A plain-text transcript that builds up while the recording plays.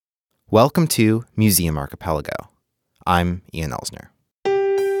Welcome to Museum Archipelago. I'm Ian Elsner.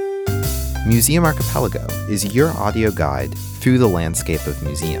 Museum Archipelago is your audio guide through the landscape of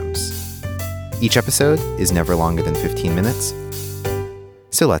museums. Each episode is never longer than 15 minutes,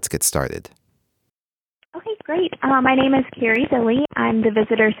 so let's get started. Okay, great. My name is Carrie Dilley. I'm the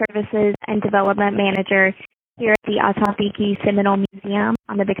Visitor Services and Development Manager here at the Atatiki Seminole Museum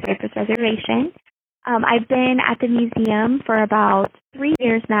on the Big Cypress Reservation. I've been at the museum for about 3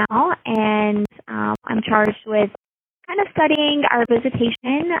 years now, and I'm charged with kind of studying our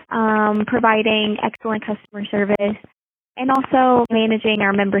visitation, providing excellent customer service, and also managing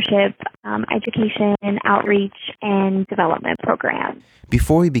our membership, education, outreach, and development programs.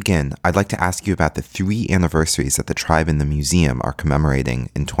 Before we begin, I'd like to ask you about the 3 anniversaries that the tribe and the museum are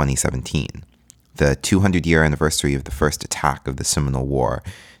commemorating in 2017. The 200-year anniversary of the first attack of the Seminole War,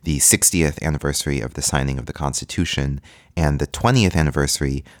 the 60th anniversary of the signing of the Constitution, and the 20th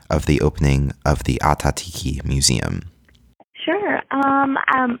anniversary of the opening of the Atatiki Museum. Sure.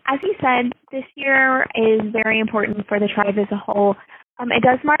 As you said, this year is very important for the tribe as a whole. It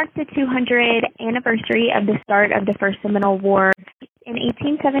does mark the 200th anniversary of the start of the First Seminole War. In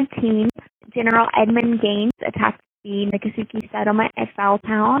 1817, General Edmund Gaines attacked the Miccosukee settlement at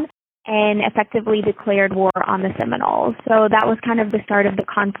Foultown and effectively declared war on the Seminoles. So that was kind of the start of the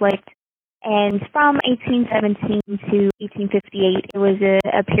conflict. And from 1817 to 1858, it was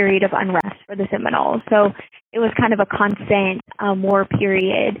a period of unrest for the Seminoles. So it was kind of a constant war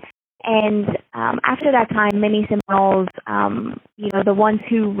period. And after that time, many Seminoles, the ones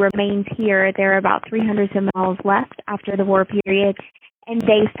who remained here, there are about 300 Seminoles left after the war period. And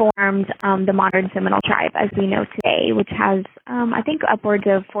they formed the modern Seminole tribe as we know today, which has, I think, upwards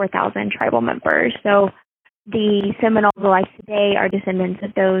of 4,000 tribal members. So the Seminoles alive today are descendants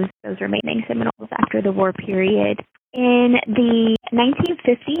of those remaining Seminoles after the war period. In the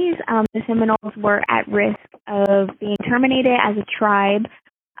 1950s, the Seminoles were at risk of being terminated as a tribe,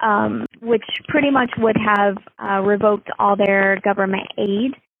 which pretty much would have revoked all their government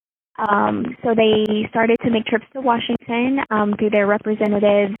aid. So they started to make trips to Washington through their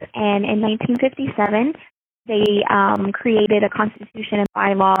representatives, and in 1957, they created a constitution and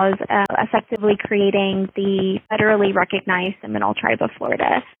bylaws, effectively creating the federally recognized Seminole Tribe of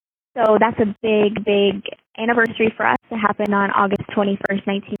Florida. So that's a big, big anniversary for us to happen on August 21st,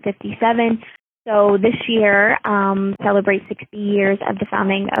 1957. So this year celebrates 60 years of the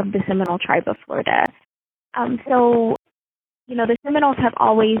founding of the Seminole Tribe of Florida. The Seminoles have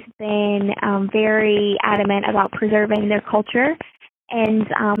always been very adamant about preserving their culture, and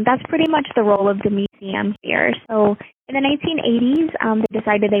that's pretty much the role of the museum here. So in the 1980s, they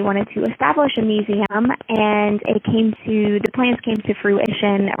decided they wanted to establish a museum, and the plans came to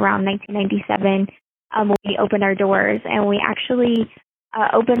fruition around 1997 when we opened our doors, and we actually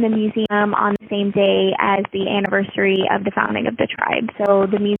opened the museum on the same day as the anniversary of the founding of the tribe. So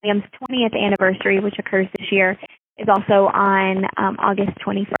the museum's 20th anniversary, which occurs this year, is also on August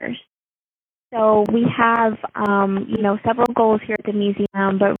 21st. So we have, several goals here at the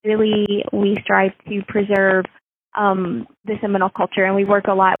museum, but really we strive to preserve the Seminole culture, and we work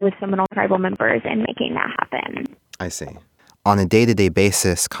a lot with Seminole tribal members in making that happen. I see. On a day-to-day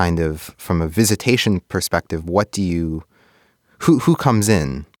basis, kind of from a visitation perspective, who comes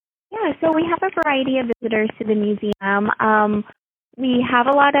in? Yeah, so we have a variety of visitors to the museum. We have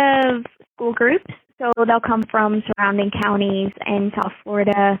a lot of school groups. So they'll come from surrounding counties in South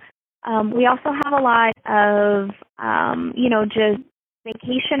Florida. We also have a lot of, just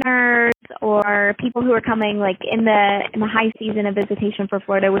vacationers or people who are coming like in the high season of visitation for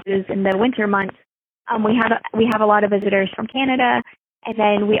Florida, which is in the winter months. We have a lot of visitors from Canada, and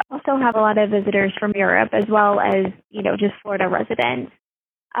then we also have a lot of visitors from Europe, as well as just Florida residents.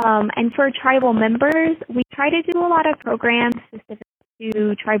 And for tribal members, we try to do a lot of programs specific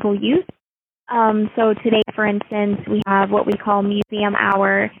to tribal youth. So today, for instance, we have what we call Museum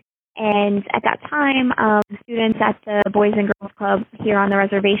Hour, and at that time, students at the Boys and Girls Club here on the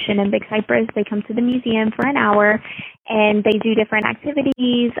reservation in Big Cypress, they come to the museum for an hour, and they do different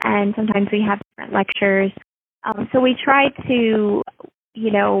activities, and sometimes we have different lectures. So we try to,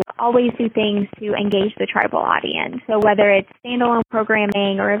 always do things to engage the tribal audience. So whether it's standalone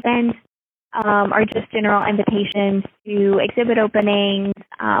programming or events, or just general invitations to exhibit openings,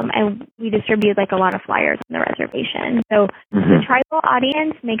 and we distribute a lot of flyers on the reservation. So the tribal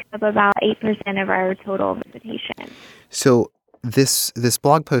audience makes up about 8% of our total visitation. So this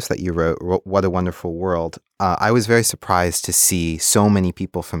blog post that you wrote, What a Wonderful World, I was very surprised to see so many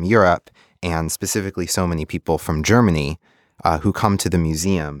people from Europe, and specifically so many people from Germany, who come to the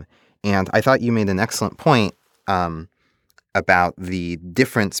museum. And I thought you made an excellent point about the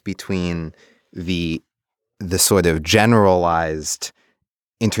difference between the sort of generalized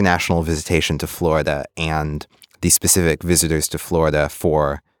international visitation to Florida and the specific visitors to Florida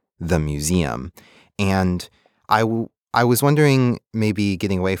for the museum. And I was wondering, maybe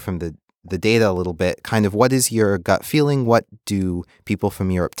getting away from the data a little bit, kind of what is your gut feeling? What do people from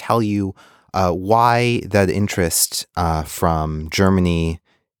Europe tell you? Why that interest from Germany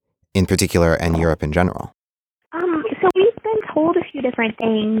in particular and Europe in general? So we've been told a few different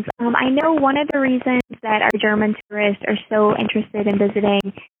things. I know one of the reasons that our German tourists are so interested in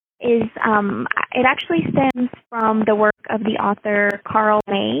visiting is it actually stems from the work of the author Karl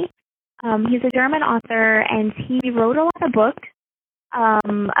May. He's a German author, and he wrote a lot of books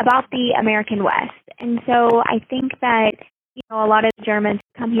about the American West. And so I think that, a lot of Germans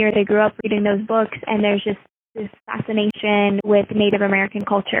come here, they grew up reading those books, and there's just this fascination with Native American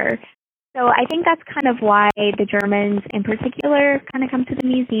culture. So I think that's kind of why the Germans in particular kind of come to the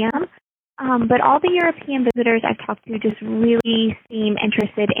museum. But all the European visitors I've talked to just really seem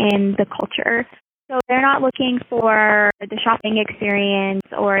interested in the culture. So they're not looking for the shopping experience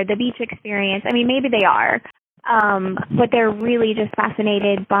or the beach experience. I mean, maybe they are, but they're really just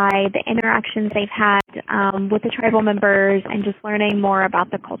fascinated by the interactions they've had with the tribal members and just learning more about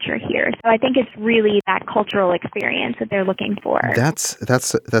the culture here. So I think it's really that cultural experience that they're looking for.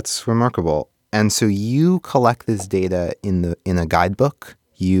 That's remarkable. And so you collect this data in a guidebook.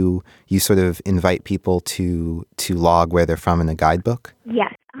 You sort of invite people to log where they're from in a guidebook.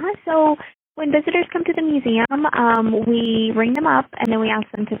 Yes. So when visitors come to the museum, we ring them up and then we ask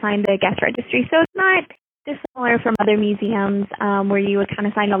them to sign the guest registry. So it's not dissimilar from other museums where you would kind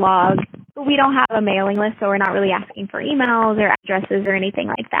of sign a log, but we don't have a mailing list, so we're not really asking for emails or addresses or anything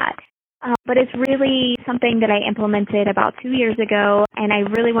like that. But it's really something that I implemented about 2 years ago, and I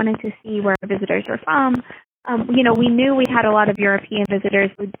really wanted to see where our visitors were from. We knew we had a lot of European visitors,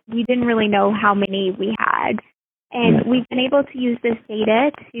 but we didn't really know how many we had. And we've been able to use this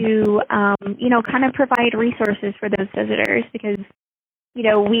data to, kind of provide resources for those visitors because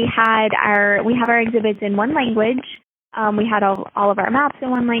we have our exhibits in one language. We had all of our maps in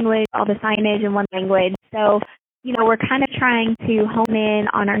one language, all the signage in one language. So, we're kind of trying to hone in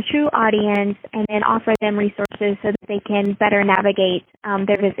on our true audience and then offer them resources so that they can better navigate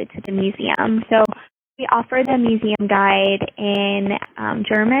their visit to the museum. So we offer the museum guide in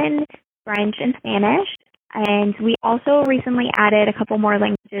German, French, and Spanish. And we also recently added a couple more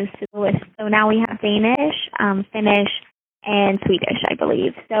languages to the list. So now we have Danish, Finnish, and Swedish, I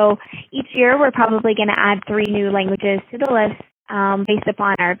believe. So each year we're probably going to add 3 new languages to the list based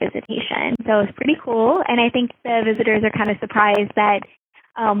upon our visitation. So it's pretty cool. And I think the visitors are kind of surprised that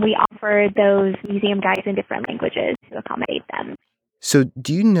we offer those museum guides in different languages to accommodate them. So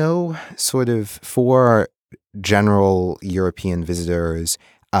do you know, sort of, for general European visitors,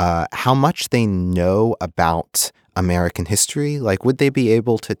 how much they know about American history? Like, would they be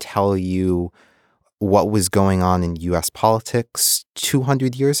able to tell you what was going on in U.S. politics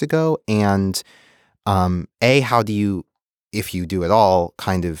 200 years ago? And how do you, if you do at all,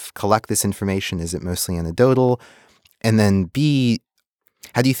 kind of collect this information? Is it mostly anecdotal? And then B,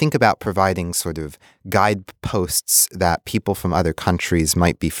 how do you think about providing sort of guideposts that people from other countries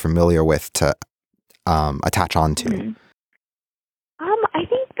might be familiar with to attach onto? Mm-hmm. I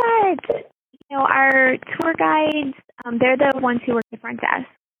think that, our tour guides, they're the ones who work the front desk.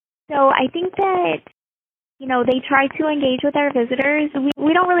 So I think that, they try to engage with our visitors.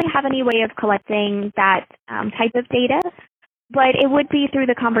 We don't really have any way of collecting that type of data, but it would be through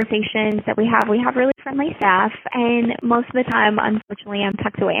the conversations that we have. We have really friendly staff, and most of the time, unfortunately, I'm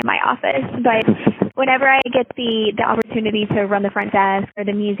tucked away in my office. But whenever I get the opportunity to run the front desk or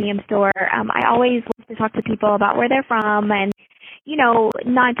the museum store, I always love to talk to people about where they're from and,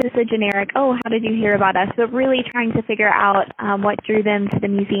 not just a generic, oh, how did you hear about us, but really trying to figure out what drew them to the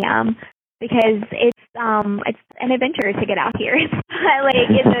museum, because it's an adventure to get out here. It's like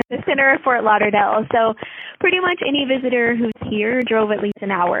in the center of Fort Lauderdale. So pretty much any visitor who's here drove at least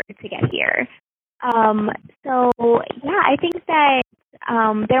an hour to get here. I think that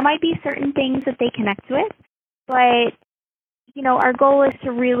there might be certain things that they connect with, but our goal is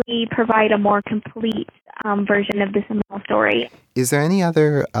to really provide a more complete version of the Seminole story. Is there any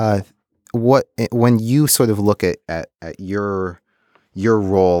other when you sort of look at your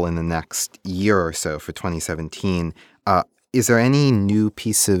role in the next year or so for 2017, is there any new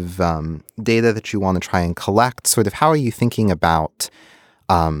piece of data that you want to try and collect? Sort of, how are you thinking about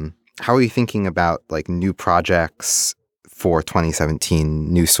like new projects for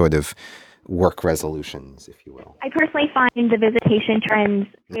 2017, new sort of work resolutions, if you will? I personally find the visitation trends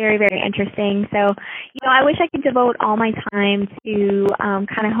very, very interesting. So, I wish I could devote all my time to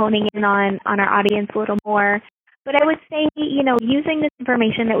kind of honing in on our audience a little more. But I would say, using this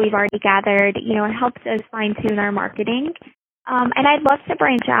information that we've already gathered, it helps us fine-tune our marketing. And I'd love to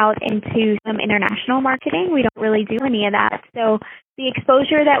branch out into some international marketing. We don't really do any of that. So the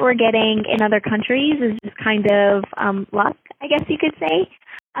exposure that we're getting in other countries is just kind of luck, I guess you could say.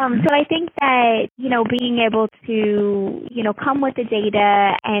 So I think that, being able to, come with the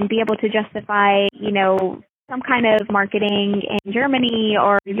data and be able to justify, some kind of marketing in Germany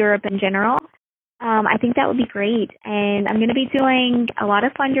or Europe in general, I think that would be great. And I'm going to be doing a lot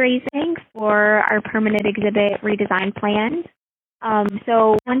of fundraising for our permanent exhibit redesign plans.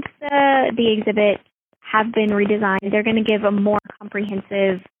 So once the exhibits have been redesigned, they're going to give a more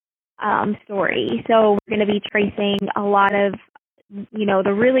comprehensive story. So we're going to be tracing a lot of,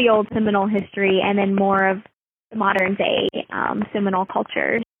 the really old Seminole history and then more of the modern day Seminole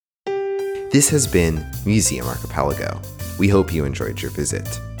culture. This has been Museum Archipelago. We hope you enjoyed your visit.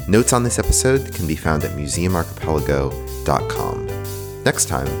 Notes on this episode can be found at museumarchipelago.com. Next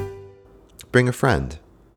time, bring a friend.